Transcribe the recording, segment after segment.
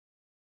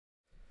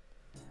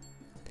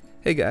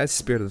Hey guys,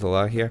 Spirit of the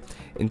Law here.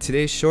 In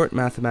today's short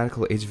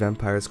mathematical Age of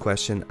Empires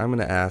question, I'm going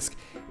to ask,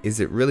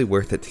 is it really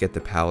worth it to get the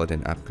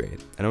Paladin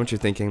upgrade? I know what you're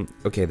thinking.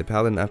 Okay, the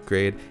Paladin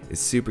upgrade is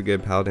super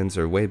good, Paladins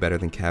are way better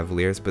than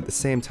Cavaliers, but at the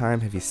same time,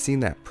 have you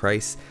seen that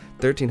price?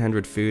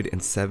 1300 food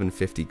and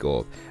 750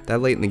 gold. That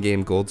late in the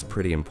game, gold's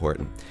pretty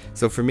important.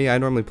 So for me, I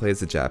normally play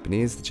as the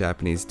Japanese. The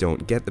Japanese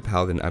don't get the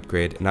Paladin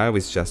upgrade, and I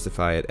always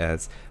justify it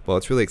as, well,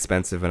 it's really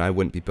expensive and I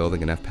wouldn't be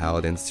building enough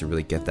Paladins to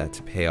really get that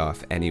to pay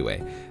off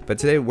anyway. But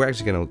today we're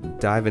actually going to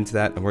dive into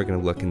that and we're going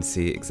to look and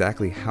see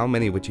exactly how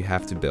many would you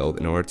have to build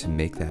in order to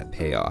make that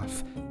pay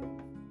off.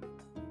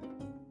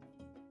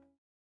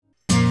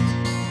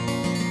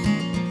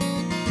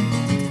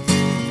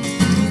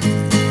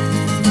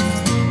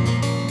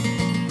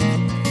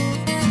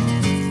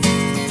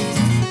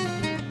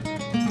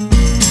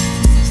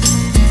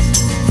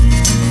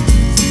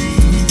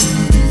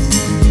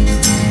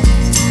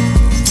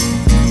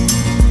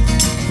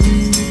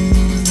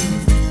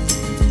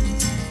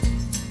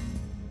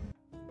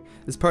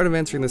 As part of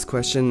answering this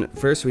question,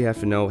 first we have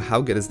to know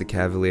how good is the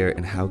Cavalier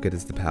and how good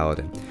is the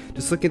Paladin.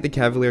 Just looking at the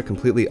Cavalier,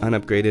 completely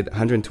unupgraded,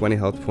 120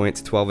 health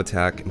points, 12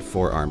 attack, and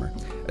 4 armor.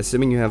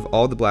 Assuming you have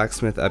all the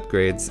blacksmith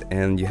upgrades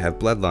and you have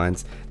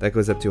bloodlines, that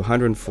goes up to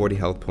 140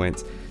 health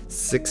points,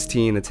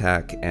 16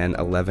 attack, and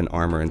 11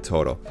 armor in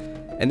total.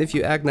 And if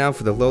you act now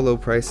for the low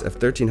price of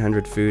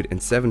 1300 food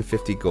and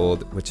 750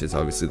 gold, which is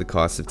obviously the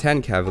cost of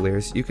 10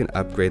 Cavaliers, you can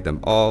upgrade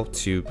them all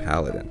to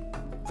Paladin.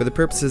 For the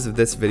purposes of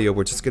this video,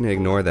 we're just going to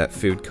ignore that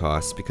food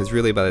cost, because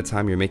really by the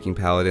time you're making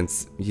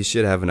Paladins, you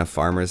should have enough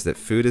farmers that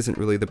food isn't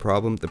really the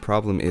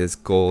problem is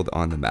gold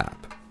on the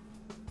map.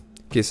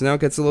 Okay, so now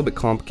it gets a little bit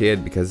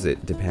complicated because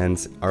it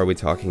depends, are we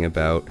talking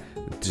about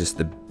just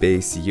the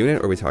base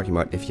unit or are we talking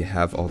about if you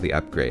have all the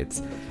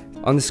upgrades?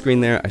 On the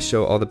screen there, I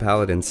show all the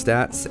Paladin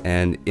stats,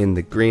 and in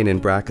the green in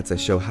brackets I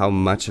show how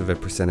much of a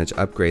percentage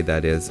upgrade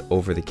that is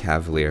over the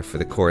Cavalier for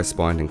the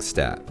corresponding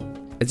stat.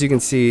 As you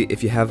can see,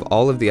 if you have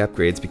all of the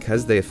upgrades,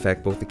 because they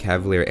affect both the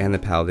Cavalier and the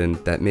Paladin,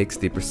 that makes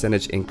the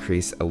percentage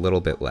increase a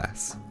little bit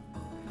less.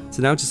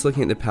 So now just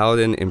looking at the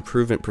Paladin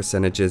improvement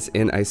percentages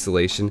in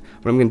isolation,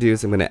 what I'm going to do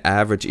is I'm going to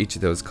average each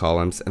of those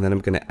columns, and then I'm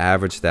going to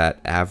average that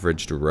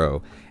averaged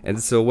row.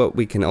 And so what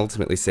we can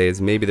ultimately say is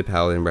maybe the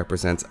Paladin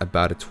represents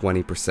about a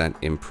 20%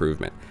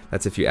 improvement.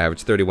 That's if you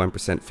average 31%,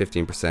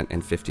 15%,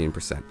 and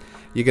 15%.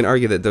 You can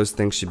argue that those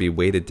things should be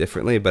weighted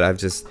differently, but I've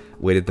just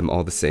weighted them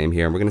all the same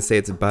here. And we're going to say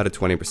it's about a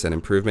 20%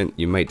 improvement.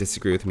 You might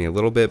disagree with me a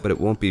little bit, but it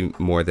won't be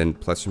more than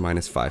plus or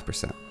minus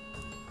 5%.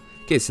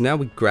 Okay, so now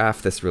we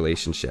graph this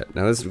relationship.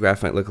 Now this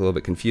graph might look a little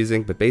bit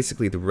confusing, but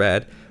basically the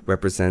red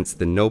represents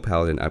the no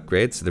Paladin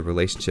upgrade, so the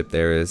relationship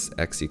there is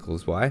x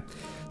equals y.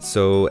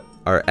 So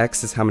our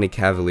x is how many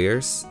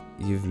Cavaliers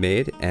you've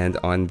made, and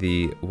on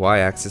the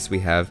y-axis we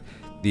have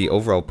the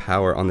overall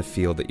power on the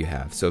field that you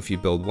have. So if you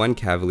build 1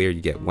 Cavalier,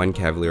 you get 1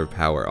 Cavalier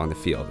power on the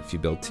field. If you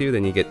build 2,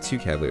 then you get 2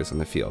 Cavaliers on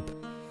the field.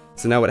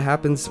 So now what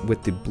happens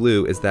with the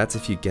blue is that's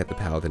if you get the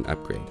Paladin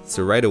upgrade.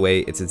 So right away,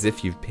 it's as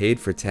if you've paid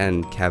for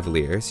 10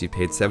 Cavaliers, you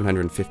paid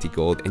 750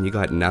 gold, and you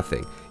got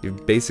nothing. You're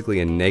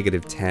basically a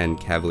negative 10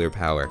 Cavalier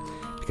power,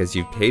 because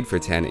you've paid for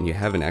 10 and you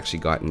haven't actually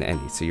gotten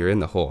any, so you're in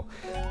the hole.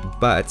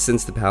 But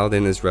since the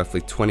Paladin is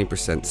roughly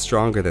 20%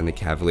 stronger than the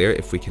Cavalier,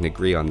 if we can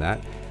agree on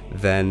that,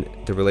 then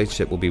the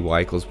relationship will be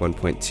y equals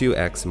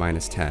 1.2x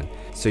minus 10.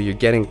 So you're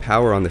getting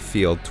power on the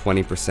field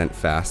 20%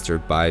 faster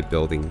by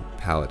building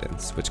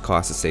Paladins, which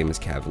costs the same as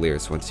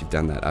Cavaliers once you've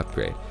done that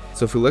upgrade.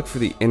 So if we look for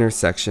the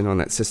intersection on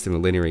that system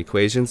of linear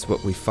equations,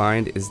 what we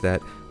find is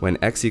that when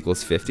x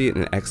equals 50,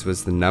 and x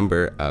was the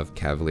number of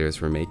Cavaliers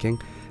we're making,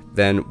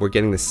 then we're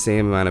getting the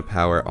same amount of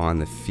power on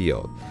the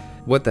field.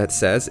 What that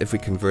says, if we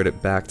convert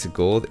it back to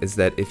gold, is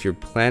that if you're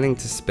planning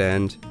to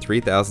spend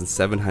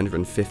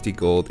 3,750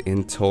 gold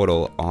in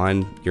total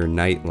on your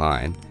knight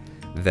line,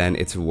 then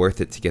it's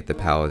worth it to get the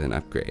Paladin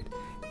upgrade.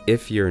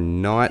 If you're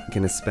not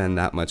going to spend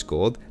that much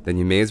gold, then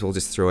you may as well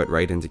just throw it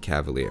right into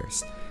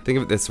Cavaliers. Think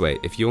of it this way,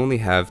 if you only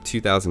have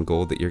 2,000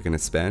 gold that you're going to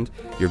spend,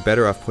 you're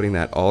better off putting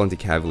that all into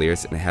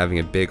Cavaliers and having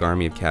a big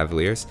army of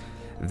Cavaliers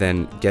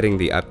than getting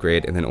the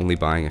upgrade and then only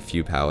buying a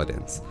few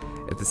Paladins.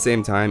 At the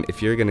same time,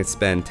 if you're going to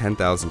spend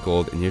 10,000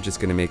 gold and you're just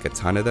going to make a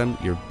ton of them,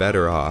 you're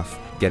better off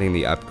getting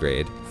the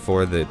upgrade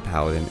for the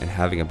Paladin and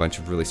having a bunch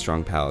of really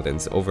strong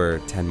Paladins over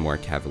 10 more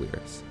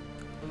Cavaliers.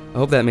 I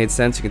hope that made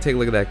sense. You can take a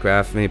look at that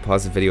graph, maybe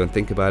pause the video and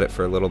think about it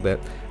for a little bit.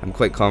 I'm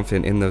quite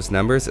confident in those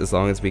numbers as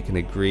long as we can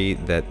agree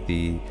that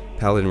the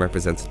Paladin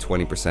represents a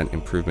 20%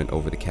 improvement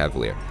over the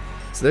Cavalier.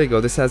 So there you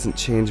go, this hasn't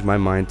changed my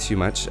mind too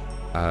much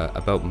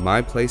about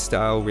my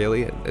playstyle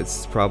really.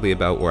 It's probably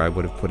about where I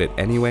would have put it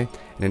anyway.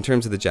 And in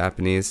terms of the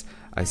Japanese,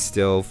 I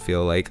still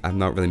feel like I'm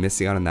not really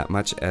missing out on that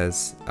much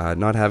as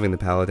not having the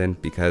Paladin,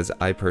 because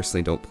I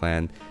personally don't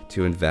plan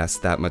to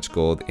invest that much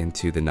gold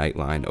into the knight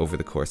line over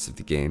the course of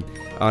the game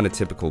on a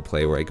typical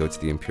play where I go to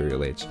the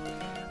Imperial Age.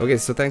 Okay,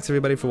 so thanks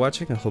everybody for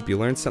watching. I hope you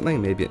learned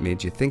something. Maybe it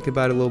made you think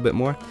about it a little bit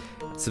more.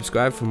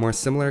 Subscribe for more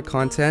similar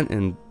content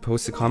and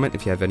post a comment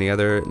if you have any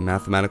other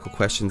mathematical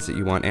questions that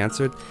you want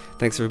answered.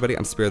 Thanks everybody,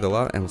 I'm Spirit of the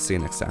Law, and we'll see you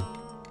next time.